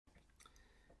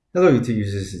Hello YouTube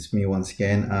users, it's me once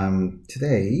again.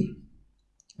 Today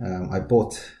I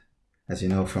bought, as you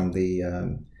know from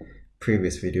the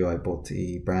previous video, I bought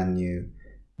the brand new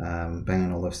Bang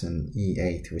and Olufsen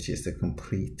E8, which is the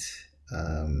complete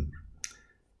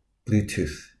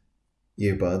Bluetooth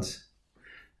earbuds,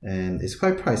 and it's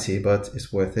quite pricey, but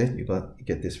it's worth it. You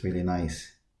get this really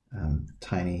nice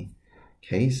tiny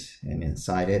case, and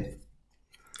inside it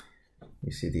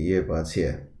you see the earbuds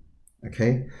here.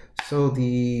 Okay, so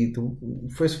the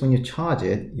first, when you charge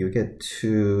it, you get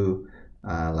two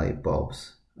light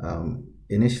bulbs.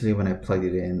 Initially, when I plugged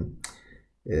it in,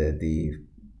 the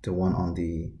one on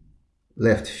the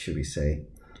left, should we say,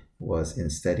 was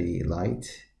in steady light,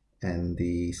 and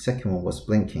the second one was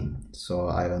blinking. So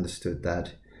I understood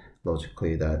that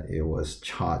logically that it was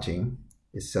charging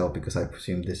itself, because I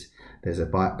presume there's a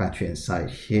battery inside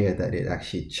here that it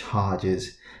actually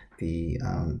charges the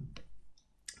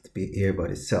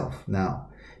earbud itself. Now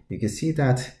you can see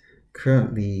that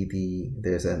currently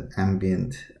there's an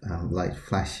ambient light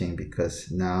flashing,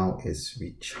 because now it's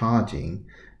recharging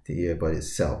the earbud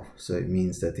itself. So it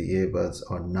means that the earbuds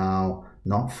are now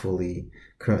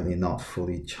currently not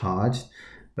fully charged.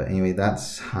 But anyway,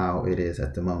 that's how it is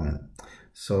at the moment.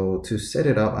 So to set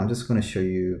it up, I'm just going to show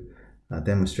you,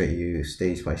 demonstrate you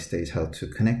stage by stage how to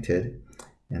connect it,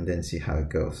 and then see how it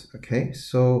goes. Okay,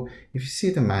 so if you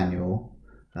see the manual,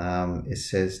 it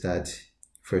says that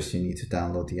first you need to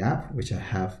download the app, which I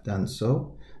have done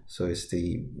so. So it's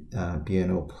the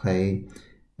Beoplay,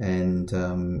 and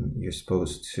you're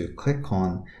supposed to click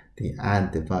on the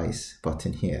add device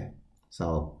button here. So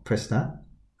I'll press that.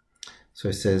 So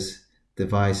it says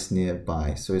device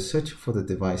nearby. So it's searching for the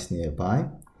device nearby.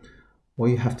 What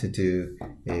you have to do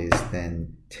is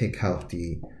then take out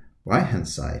the right hand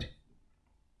side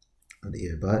of the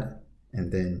earbud,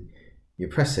 and then you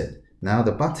press it. Now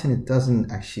the button, it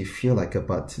doesn't actually feel like a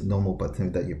normal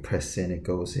button that you press in, it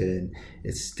goes in,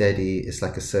 it's steady, it's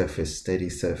like a steady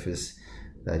surface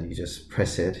that you just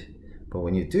press it. But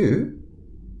when you do,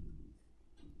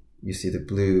 you see the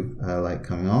blue light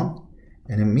coming on,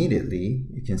 and immediately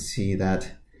you can see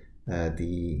that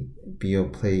the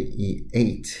Beoplay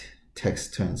E8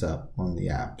 text turns up on the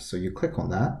app. So you click on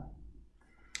that,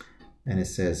 and it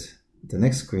says, the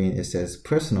next screen, it says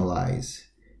personalize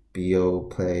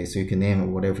Beoplay, so you can name it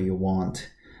whatever you want,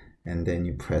 and then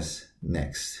you press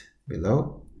next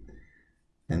below,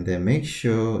 and then make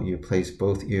sure you place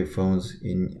both earphones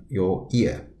in your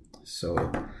ear.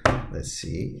 So let's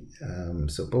see,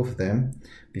 so both of them.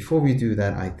 Before we do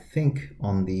that, I think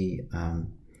on the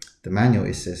manual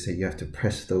it says that you have to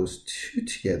press those two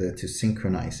together to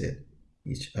synchronize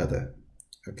each other.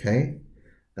 Okay,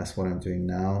 that's what I'm doing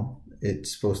now. It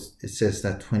says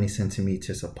that 20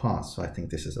 centimeters apart, so I think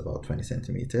this is about 20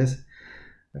 centimeters.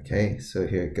 Okay, so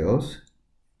here it goes.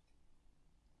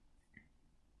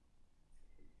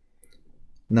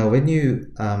 Now when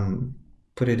you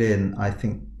put it in, I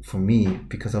think for me,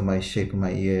 because of my shape of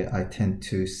my ear, I tend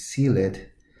to seal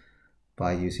it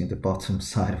by using the bottom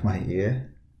side of my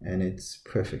ear, and it's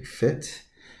perfect fit.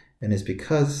 And it's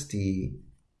because the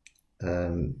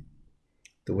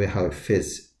way how it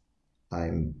fits,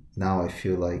 now I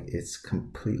feel like it's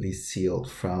completely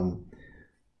sealed from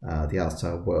the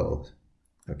outside world.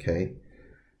 Okay,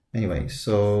 anyway,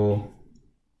 so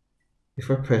if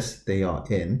I press they are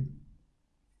in,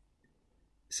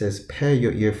 it says pair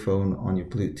your earphone on your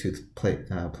Bluetooth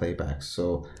playback.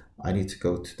 So I need to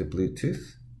go to the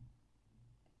Bluetooth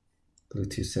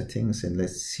settings, and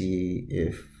let's see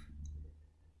if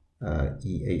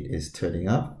E8 is turning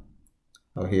up.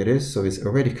 Oh, here it is. So it's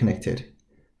already connected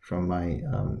from my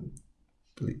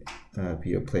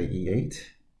Beoplay E8.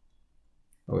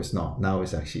 Oh, it's not. Now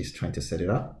it's trying to set it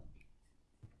up.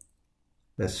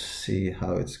 Let's see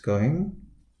how it's going.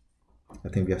 I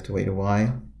think we have to wait a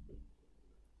while.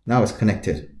 Now it's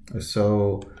connected.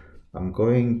 So I'm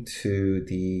going to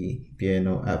the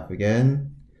Beano app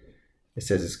again. It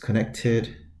says it's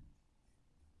connected.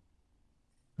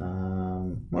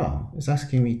 Well, it's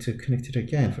asking me to connect it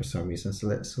again for some reason. So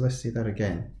let's see that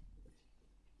again.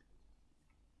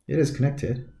 It is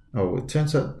connected. Oh, it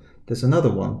turns out there's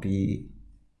another one, Beoplay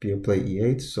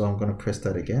E8, so I'm going to press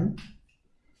that again.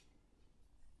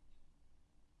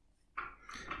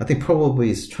 I think probably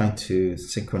it's trying to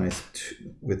synchronize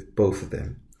with both of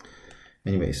them.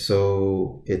 Anyway,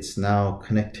 so it's now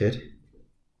connected,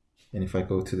 and if I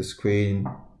go to the screen,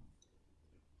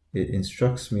 it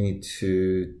instructs me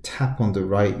to tap on the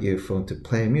right earphone to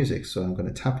play music. So I'm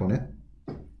going to tap on it.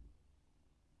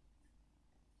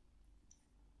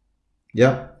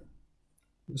 Yep,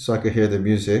 so I could hear the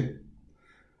music.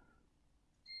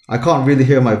 I can't really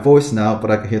hear my voice now,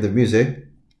 but I can hear the music.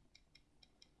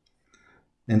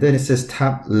 And then it says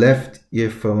tap left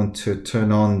earphone to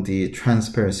turn on the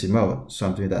transparency mode. So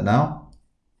I'm doing that now.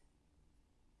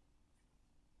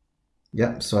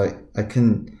 Yep, so I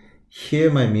can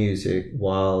hear my music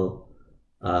while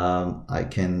I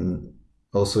can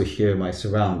also hear my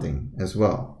surrounding as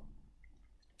well.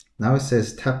 Now it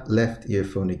says tap left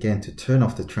earphone again to turn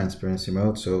off the transparency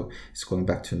mode. So it's going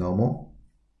back to normal.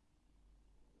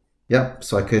 Yep,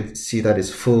 so I could see that it's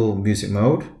full music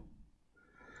mode.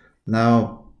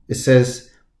 Now it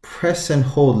says press and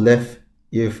hold left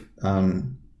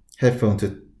headphone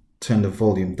to turn the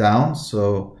volume down.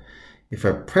 So if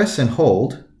I press and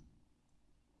hold,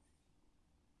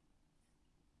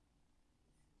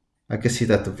 I can see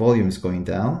that the volume is going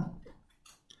down.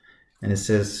 And it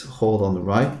says hold on the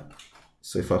right.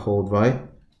 So if I hold right,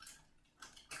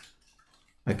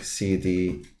 I can see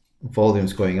the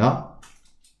volume's going up.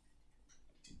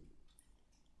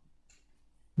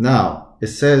 Now it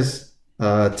says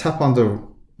tap on the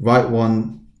right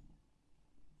one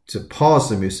to pause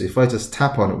the music. If I just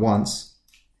tap on it once,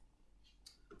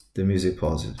 the music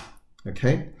pauses.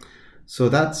 Okay, so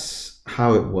that's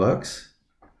how it works.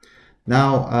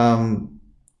 Now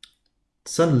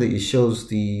suddenly it shows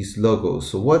these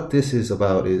logos. So what this is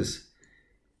about is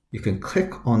you can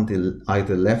click on the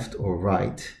either left or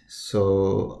right,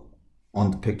 so on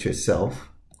the picture itself,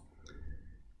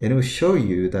 and it will show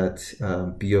you that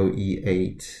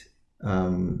BOE8,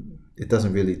 it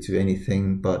doesn't really do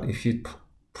anything, but if you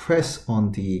press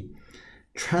on the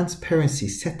transparency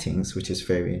settings, which is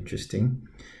very interesting,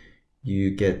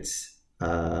 you get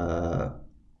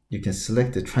you can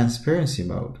select the transparency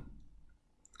mode.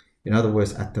 In other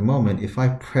words, at the moment, if I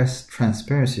press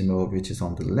transparency mode, which is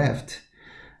on the left,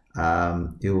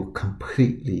 it will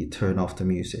completely turn off the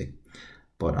music.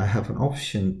 But I have an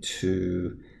option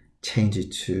to change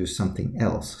it to something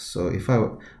else. So if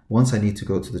once I need to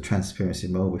go to the transparency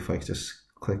mode, if I just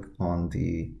click on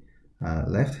the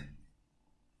left,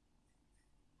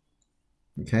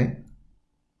 okay.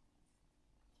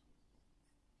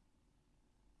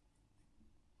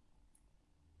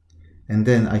 And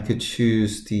then I could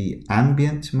choose the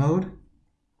ambient mode,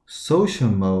 social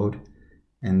mode,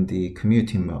 and the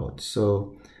commuting mode.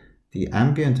 So the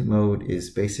ambient mode is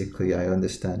basically, I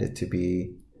understand it to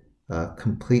be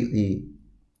completely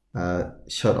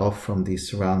shut off from the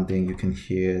surrounding. You can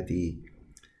hear the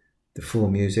full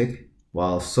music,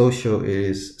 while social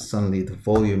is suddenly the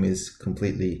volume is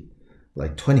completely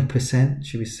like 20%,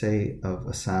 should we say, of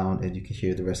a sound, and you can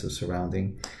hear the rest of the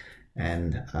surrounding.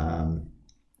 And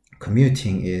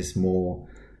commuting is more,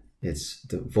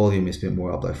 the volume is a bit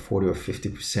more up, like 40 or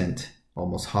 50%,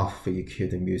 almost half of it you can hear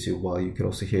the music, while you can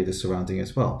also hear the surrounding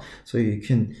as well. So you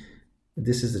can,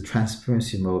 this is the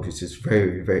transparency mode, which is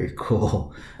very, very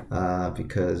cool,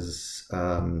 because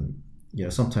you know,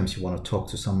 sometimes you want to talk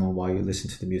to someone while you listen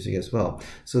to the music as well.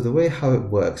 So the way how it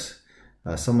works,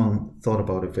 someone thought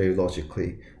about it very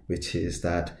logically, which is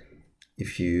that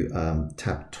if you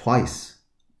tap twice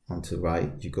onto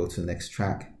right, you go to the next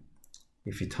track.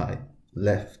 If you type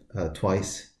left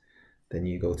twice, then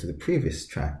you go to the previous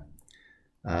track.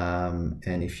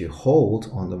 And if you hold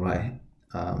on the right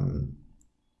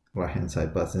hand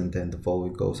side button, then the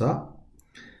volume goes up.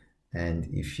 And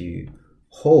if you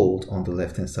hold on the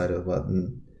left hand side of the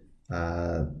button,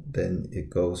 then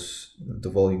the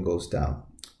volume goes down.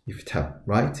 If you tap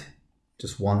right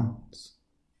just once,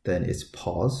 then it's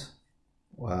pause.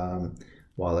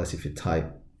 While as if you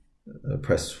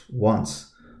press once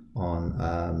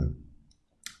on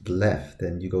the left,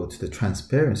 then you go to the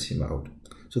transparency mode.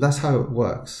 So that's how it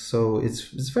works. So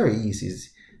it's very easy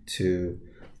to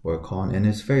work on, and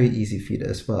it's very easy feed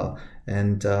as well.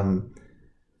 And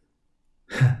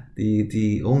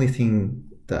the only thing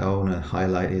that I want to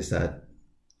highlight is that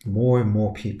more and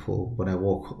more people, when I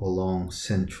walk along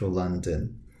central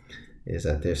London, is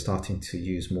that they're starting to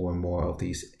use more and more of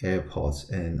these AirPods,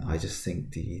 and I just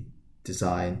think the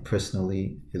design,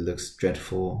 personally, it looks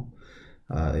dreadful.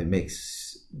 It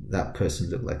makes that person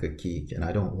look like a geek, and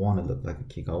I don't want to look like a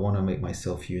geek. I want to make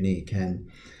myself unique, and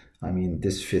I mean,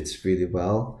 this fits really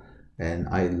well, and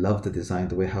I love the design,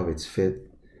 the way how it's fit,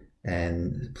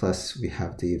 and plus we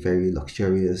have the very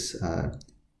luxurious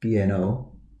B&O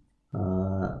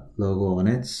logo on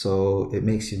it, so it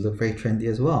makes you look very trendy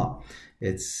as well.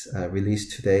 It's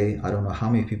released today. I don't know how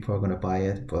many people are going to buy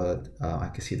it, but I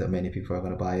can see that many people are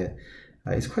going to buy it.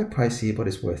 It's quite pricey, but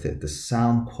it's worth it. The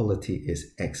sound quality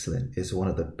is excellent. It's one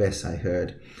of the best I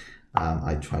heard.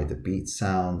 I tried the beat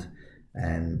sound,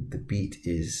 and the beat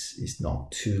is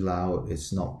not too loud.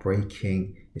 It's not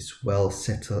breaking. It's well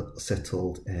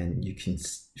settled, and you can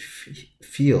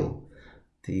feel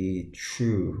the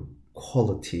true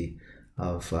quality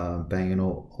of Bang and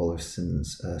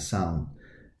Olufsen's sound.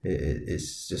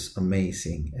 It's just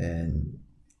amazing,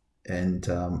 and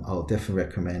I'll definitely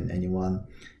recommend anyone,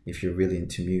 if you're really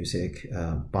into music,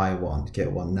 buy one,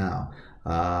 get one now.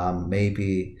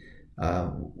 Maybe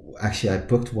actually I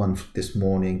booked one this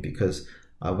morning because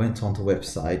I went on the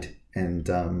website and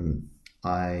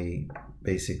I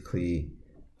basically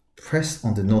pressed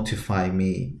on the notify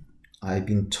me. I've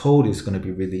been told it's going to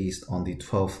be released on the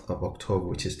 12th of October,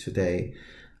 which is today.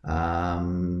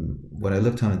 When I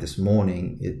looked on it this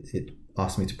morning, it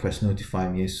asked me to press notify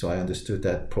me, so I understood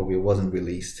that probably it wasn't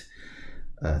released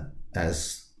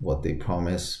as what they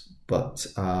promised. But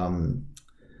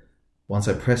once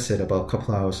I pressed it, about a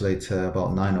couple of hours later,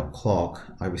 about 9 o'clock,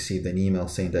 I received an email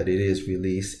saying that it is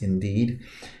released indeed.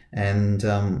 And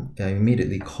I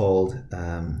immediately called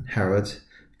Harrods,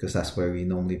 because that's where we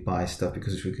normally buy stuff,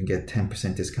 because we can get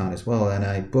 10% discount as well. And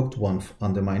I booked one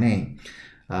under my name.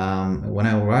 When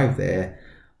I arrived there,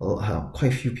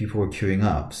 quite a few people were queuing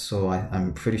up. So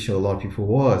I'm pretty sure a lot of people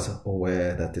was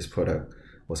aware that this product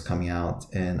was coming out.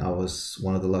 And I was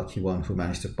one of the lucky ones who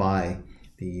managed to buy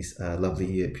these lovely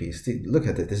earpieces. Look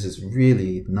at it. This is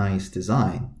really nice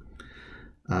design.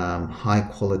 High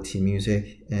quality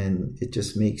music. And it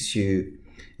just makes you...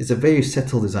 It's a very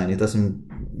settled design. It doesn't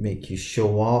make you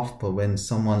show off, but when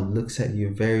someone looks at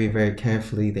you very, very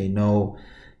carefully, they know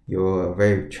you're a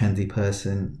very trendy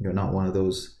person. You're not one of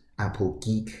those Apple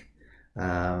geek,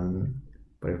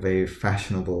 but a very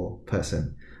fashionable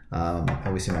person.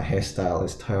 Obviously my hairstyle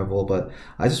is terrible, but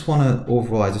I just want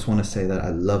to say that I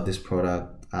love this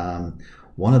product.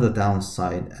 One of the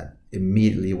downside,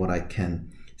 immediately what I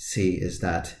can see is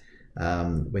that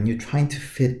when you're trying to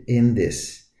fit in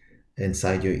this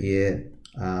inside your ear,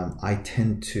 I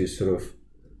tend to sort of,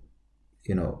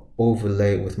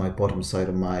 overlay it with my bottom side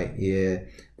of my ear.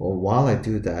 But while I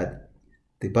do that,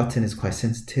 the button is quite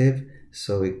sensitive,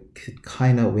 so it could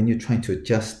kind of, when you're trying to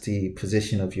adjust the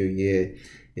position of your ear,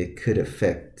 it could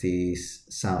affect the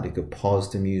sound. It could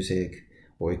pause the music,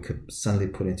 or it could suddenly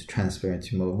put into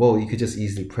transparency mode. Well, you could just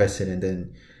easily press it and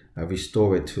then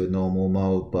restore it to a normal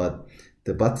mode, but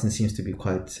the button seems to be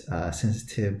quite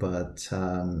sensitive, but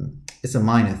it's a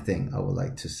minor thing, I would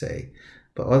like to say.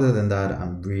 But other than that,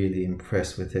 I'm really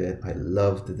impressed with it. I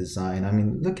love the design. I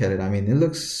mean, look at it. I mean, it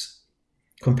looks,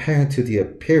 comparing to the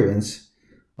appearance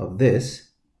of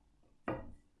this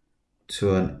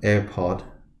to an AirPod,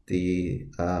 the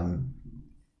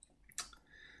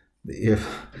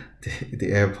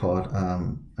AirPod,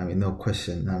 I mean, no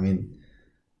question. I mean,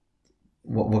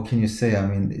 what can you say? I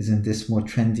mean, isn't this more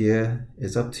trendier?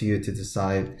 It's up to you to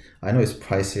decide. I know it's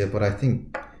pricier, but I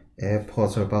think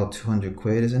AirPods are about 200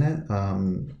 quid, isn't it?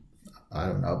 I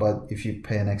don't know, but if you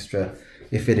pay an extra,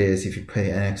 if you pay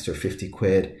an extra 50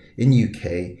 quid in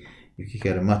UK, you could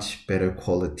get a much better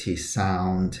quality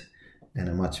sound and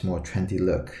a much more trendy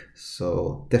look.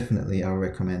 So definitely I'll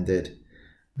recommend it.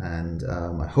 And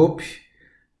I hope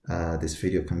this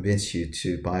video convinced you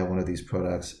to buy one of these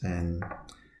products. And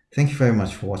thank you very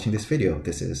much for watching this video.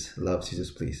 This is Love,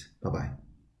 Scissors, Please. Bye-bye.